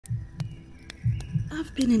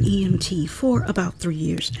I've been an EMT for about 3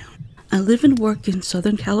 years now. I live and work in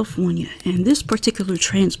Southern California, and this particular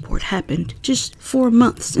transport happened just 4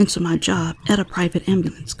 months into my job at a private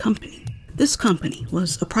ambulance company. This company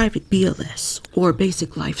was a private BLS, or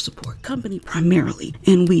basic life support company primarily,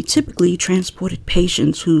 and we typically transported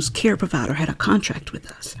patients whose care provider had a contract with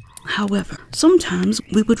us. However, sometimes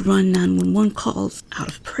we would run 911 calls out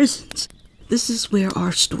of prisons. This is where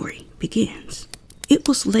our story begins. It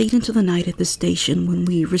was late into the night at the station when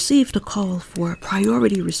we received a call for a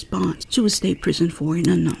priority response to a state prison for an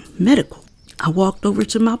unknown medical. I walked over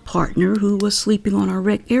to my partner, who was sleeping on our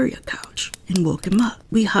rec area couch, and woke him up.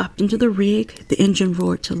 We hopped into the rig, the engine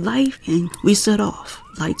roared to life, and we set off,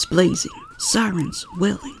 lights blazing, sirens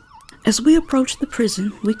wailing. As we approached the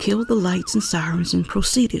prison, we killed the lights and sirens and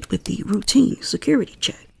proceeded with the routine security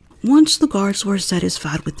check. Once the guards were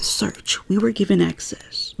satisfied with the search, we were given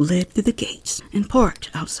access, led through the gates, and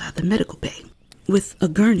parked outside the medical bay. With a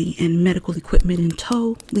gurney and medical equipment in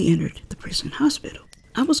tow, we entered the prison hospital.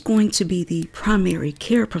 I was going to be the primary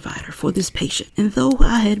care provider for this patient, and though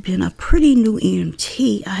I had been a pretty new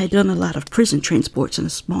EMT, I had done a lot of prison transports in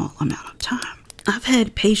a small amount of time. I've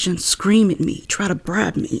had patients scream at me, try to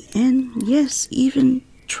bribe me, and yes, even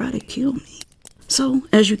try to kill me. So,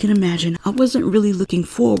 as you can imagine, I wasn't really looking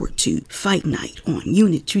forward to fight night on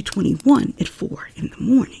Unit 221 at 4 in the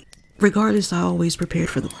morning. Regardless, I always prepared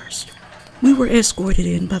for the worst. We were escorted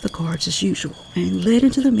in by the guards as usual and led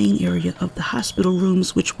into the main area of the hospital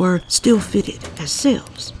rooms, which were still fitted as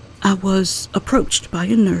cells. I was approached by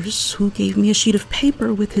a nurse who gave me a sheet of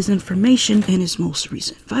paper with his information and his most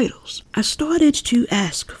recent vitals. I started to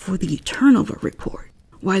ask for the turnover report,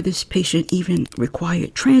 why this patient even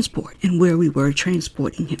required transport, and where we were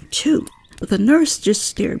transporting him to. But the nurse just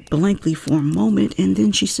stared blankly for a moment, and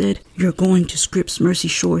then she said, "You're going to Scripps Mercy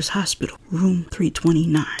Shores Hospital, room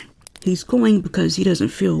 329. He's going because he doesn't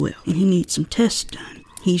feel well, and he needs some tests done.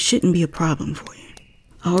 He shouldn't be a problem for you."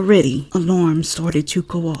 Already, alarms started to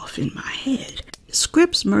go off in my head.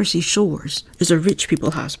 Scripps Mercy Shores is a rich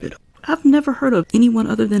people hospital. I've never heard of anyone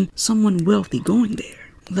other than someone wealthy going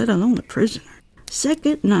there, let alone a prisoner.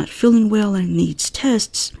 Second, not feeling well and needs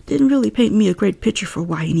tests didn't really paint me a great picture for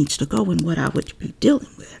why he needs to go and what I would be dealing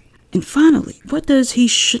with. And finally, what does "he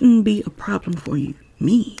shouldn't be a problem for you"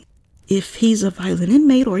 mean? If he's a violent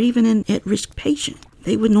inmate or even an at-risk patient,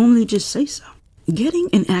 they would normally just say so. Getting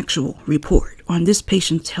an actual report on this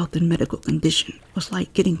patient's health and medical condition was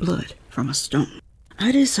like getting blood from a stone.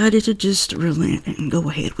 I decided to just relent and go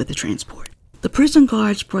ahead with the transport. The prison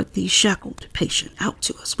guards brought the shackled patient out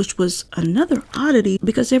to us, which was another oddity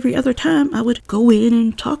because every other time I would go in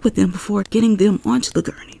and talk with them before getting them onto the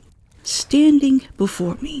gurney. Standing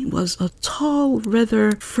before me was a tall,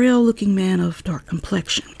 rather frail-looking man of dark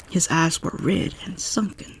complexion. His eyes were red and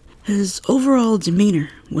sunken. His overall demeanor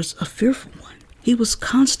was a fearful one. He was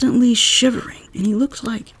constantly shivering, and he looked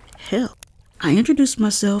like hell. I introduced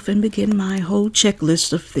myself and began my whole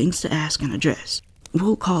checklist of things to ask and address.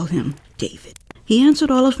 We'll call him David. He answered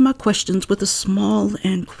all of my questions with a small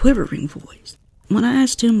and quivering voice. When I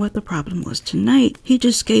asked him what the problem was tonight, he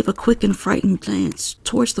just gave a quick and frightened glance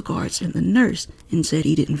towards the guards and the nurse and said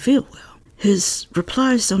he didn't feel well. His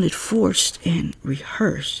replies sounded forced and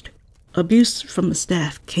rehearsed. Abuse from the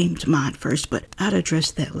staff came to mind first, but I'd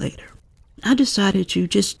address that later. I decided to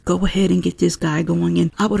just go ahead and get this guy going,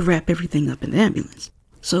 and I would wrap everything up in the ambulance.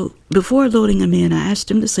 So, before loading him in, I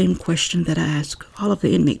asked him the same question that I ask all of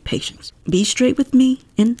the inmate patients. Be straight with me,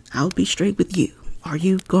 and I'll be straight with you. Are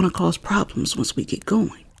you gonna cause problems once we get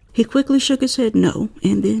going? He quickly shook his head no,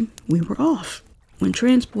 and then we were off. When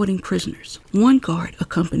transporting prisoners, one guard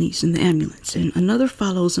accompanies in the ambulance, and another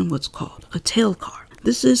follows in what's called a tail car.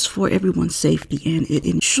 This is for everyone's safety, and it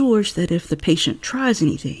ensures that if the patient tries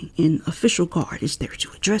anything, an official guard is there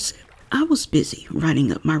to address it. I was busy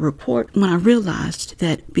writing up my report when I realized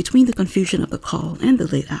that between the confusion of the call and the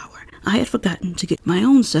late hour, I had forgotten to get my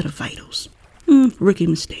own set of vitals. Rookie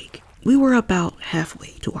mistake. We were about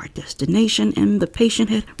halfway to our destination, and the patient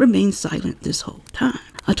had remained silent this whole time.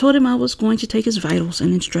 I told him I was going to take his vitals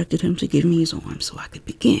and instructed him to give me his arm so I could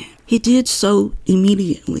begin. He did so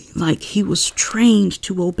immediately, like he was trained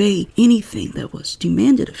to obey anything that was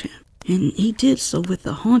demanded of him, and he did so with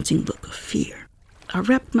a haunting look of fear. I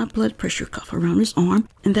wrapped my blood pressure cuff around his arm,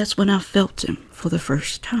 and that's when I felt him for the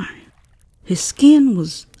first time. His skin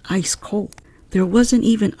was ice cold. There wasn't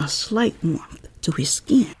even a slight warmth to his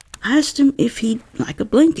skin. I asked him if he'd like a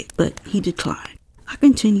blanket, but he declined. I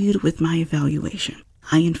continued with my evaluation.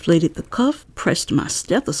 I inflated the cuff, pressed my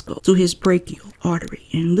stethoscope to his brachial artery,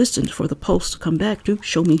 and listened for the pulse to come back to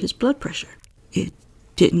show me his blood pressure. It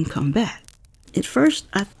didn't come back. At first,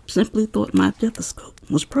 I simply thought my stethoscope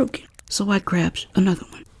was broken, so I grabbed another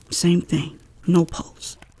one. Same thing, no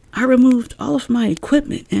pulse. I removed all of my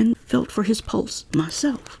equipment and felt for his pulse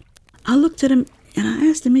myself. I looked at him and I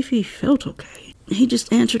asked him if he felt okay. He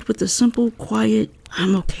just answered with a simple, quiet,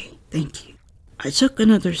 "I'm okay, thank you." I took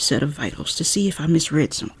another set of vitals to see if I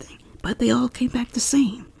misread something, but they all came back the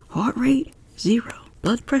same. Heart rate, 0.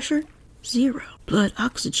 Blood pressure, 0. Blood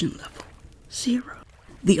oxygen level, 0.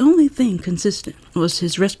 The only thing consistent was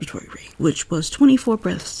his respiratory rate, which was 24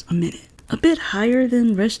 breaths a minute. A bit higher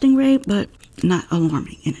than resting rate, but not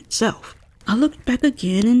alarming in itself. I looked back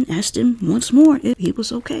again and asked him once more if he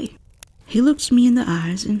was okay. He looked me in the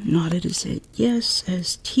eyes and nodded his head yes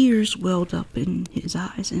as tears welled up in his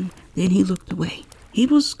eyes, and then he looked away. He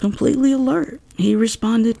was completely alert. He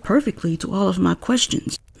responded perfectly to all of my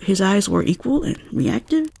questions. His eyes were equal and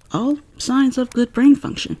reactive, all signs of good brain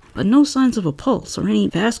function, but no signs of a pulse or any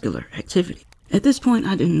vascular activity. At this point,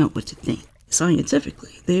 I didn't know what to think.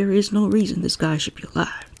 Scientifically, there is no reason this guy should be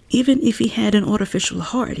alive. Even if he had an artificial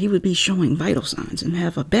heart, he would be showing vital signs and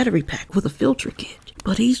have a battery pack with a filter kit.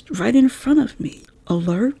 But he's right in front of me,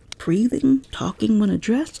 alert, breathing, talking when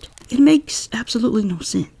addressed. It makes absolutely no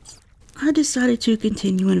sense. I decided to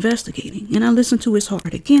continue investigating, and I listened to his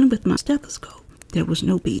heart again with my stethoscope. There was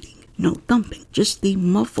no beating, no thumping, just the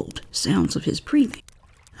muffled sounds of his breathing.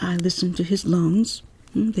 I listened to his lungs.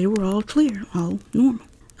 They were all clear, all normal.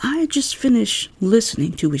 I had just finished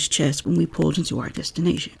listening to his chest when we pulled into our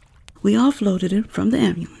destination. We offloaded him from the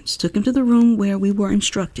ambulance, took him to the room where we were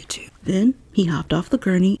instructed to. Then he hopped off the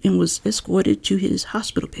gurney and was escorted to his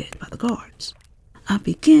hospital bed by the guards. I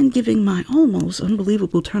began giving my almost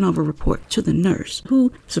unbelievable turnover report to the nurse,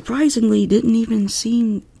 who surprisingly didn't even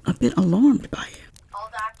seem a bit alarmed by it. All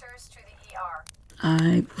doctors to the ER.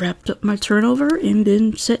 I wrapped up my turnover and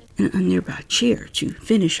then sat in a nearby chair to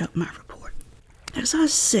finish up my report. As I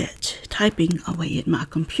sat, typing away at my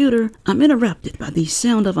computer, I'm interrupted by the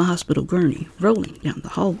sound of a hospital gurney rolling down the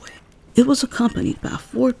hallway. It was accompanied by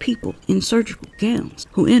 4 people in surgical gowns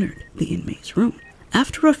who entered the inmate's room.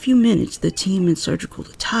 After a few minutes, the team in surgical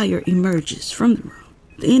attire emerges from the room.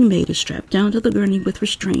 The inmate is strapped down to the gurney with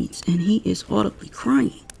restraints, and he is audibly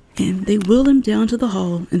crying. And they wheel him down to the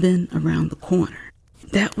hall and then around the corner.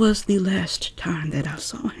 That was the last time that I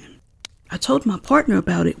saw him. I told my partner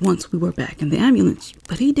about it once we were back in the ambulance,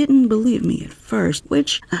 but he didn't believe me at first,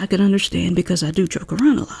 which I could understand because I do joke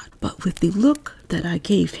around a lot. But with the look that I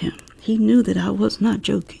gave him, he knew that I was not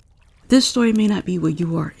joking. This story may not be what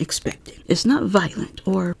you are expecting. It's not violent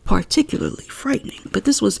or particularly frightening, but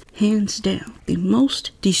this was hands down the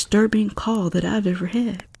most disturbing call that I've ever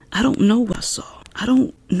had. I don't know what I saw. I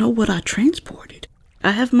don't know what I transported.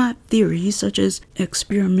 I have my theories, such as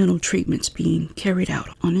experimental treatments being carried out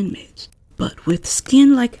on inmates. But with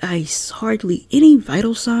skin like ice, hardly any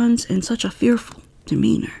vital signs, and such a fearful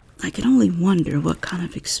demeanor, I can only wonder what kind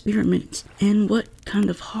of experiments and what kind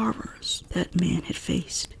of horrors that man had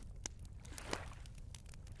faced.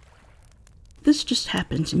 This just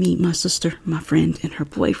happened to me, my sister, my friend, and her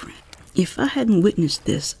boyfriend. If I hadn't witnessed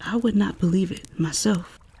this, I would not believe it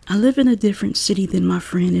myself. I live in a different city than my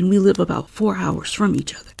friend, and we live about 4 hours from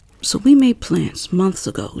each other. So we made plans months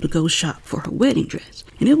ago to go shop for her wedding dress,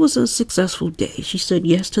 and it was a successful day. She said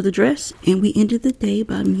yes to the dress, and we ended the day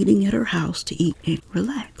by meeting at her house to eat and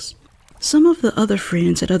relax. Some of the other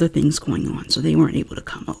friends had other things going on, so they weren't able to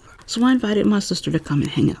come over. So I invited my sister to come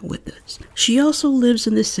and hang out with us. She also lives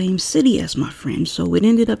in the same city as my friend, so it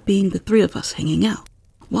ended up being the 3 of us hanging out.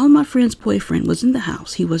 While my friend's boyfriend was in the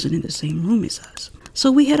house, he wasn't in the same room as us.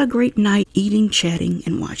 So we had a great night eating, chatting,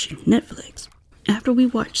 and watching Netflix. After we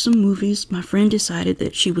watched some movies, my friend decided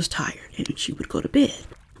that she was tired and she would go to bed.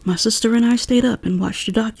 My sister and I stayed up and watched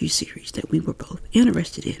a docuseries that we were both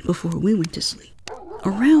interested in before we went to sleep.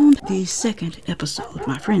 Around the 2nd episode,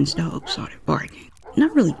 my friend's dog started barking.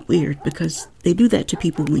 Not really weird, because they do that to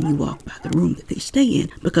people when you walk by the room that they stay in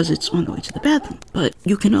because it's on the way to the bathroom. But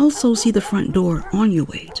you can also see the front door on your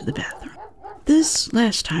way to the bathroom. This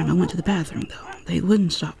last time I went to the bathroom, though, they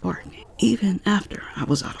wouldn't stop barking, even after I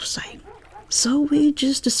was out of sight. So we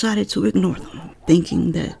just decided to ignore them,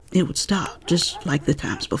 thinking that it would stop, just like the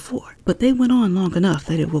times before. But they went on long enough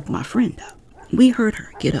that it woke my friend up. We heard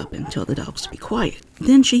her get up and tell the dogs to be quiet.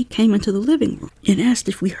 Then she came into the living room and asked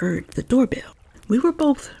if we heard the doorbell. We were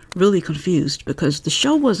both really confused because the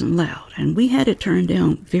show wasn't loud and we had it turned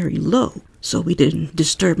down very low, so we didn't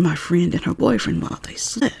disturb my friend and her boyfriend while they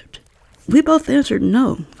slept. We both answered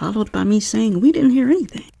no, followed by me saying we didn't hear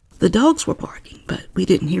anything. The dogs were barking, but we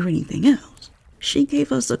didn't hear anything else. She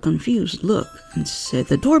gave us a confused look and said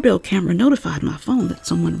the doorbell camera notified my phone that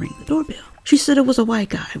someone rang the doorbell. She said it was a white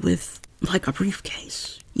guy with like a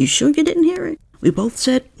briefcase. You sure you didn't hear it? We both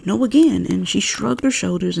said no again, and she shrugged her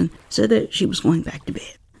shoulders and said that she was going back to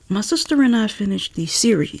bed. My sister and I finished the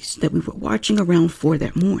series that we were watching around 4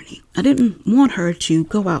 that morning. I didn't want her to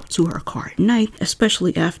go out to her car at night,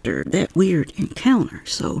 especially after that weird encounter,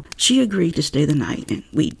 so she agreed to stay the night and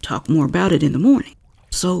we'd talk more about it in the morning.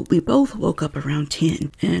 So we both woke up around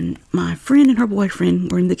 10, and my friend and her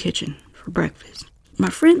boyfriend were in the kitchen for breakfast. My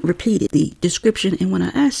friend repeated the description, and when I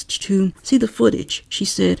asked to see the footage, she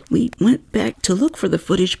said we went back to look for the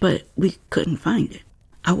footage, but we couldn't find it.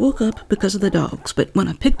 I woke up because of the dogs, but when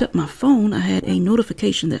I picked up my phone, I had a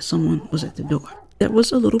notification that someone was at the door. There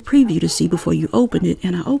was a little preview to see before you opened it,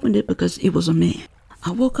 and I opened it because it was a man.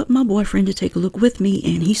 I woke up my boyfriend to take a look with me,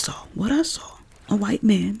 and he saw what I saw. A white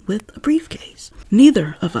man with a briefcase.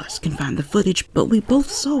 Neither of us can find the footage, but we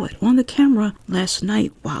both saw it on the camera last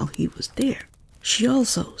night while he was there. She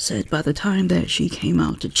also said by the time that she came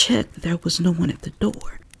out to check, there was no one at the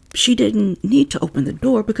door. She didn't need to open the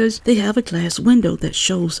door because they have a glass window that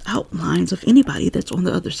shows outlines of anybody that's on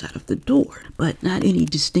the other side of the door, but not any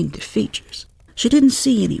distinctive features. She didn't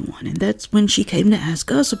see anyone, and that's when she came to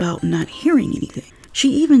ask us about not hearing anything. She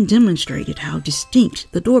even demonstrated how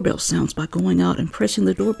distinct the doorbell sounds by going out and pressing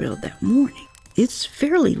the doorbell that morning. It's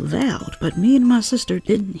fairly loud, but me and my sister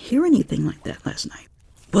didn't hear anything like that last night.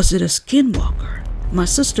 Was it a skinwalker? My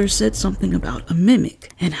sister said something about a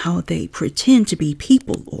mimic and how they pretend to be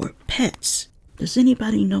people or pets. Does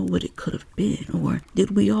anybody know what it could have been? Or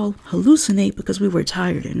did we all hallucinate because we were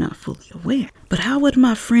tired and not fully aware? But how would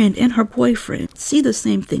my friend and her boyfriend see the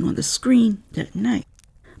same thing on the screen that night?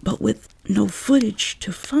 But with no footage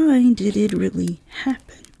to find, did it really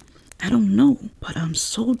happen? I don't know, but I'm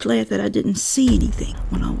so glad that I didn't see anything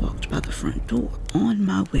when I walked by the front door on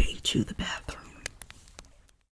my way to the bathroom.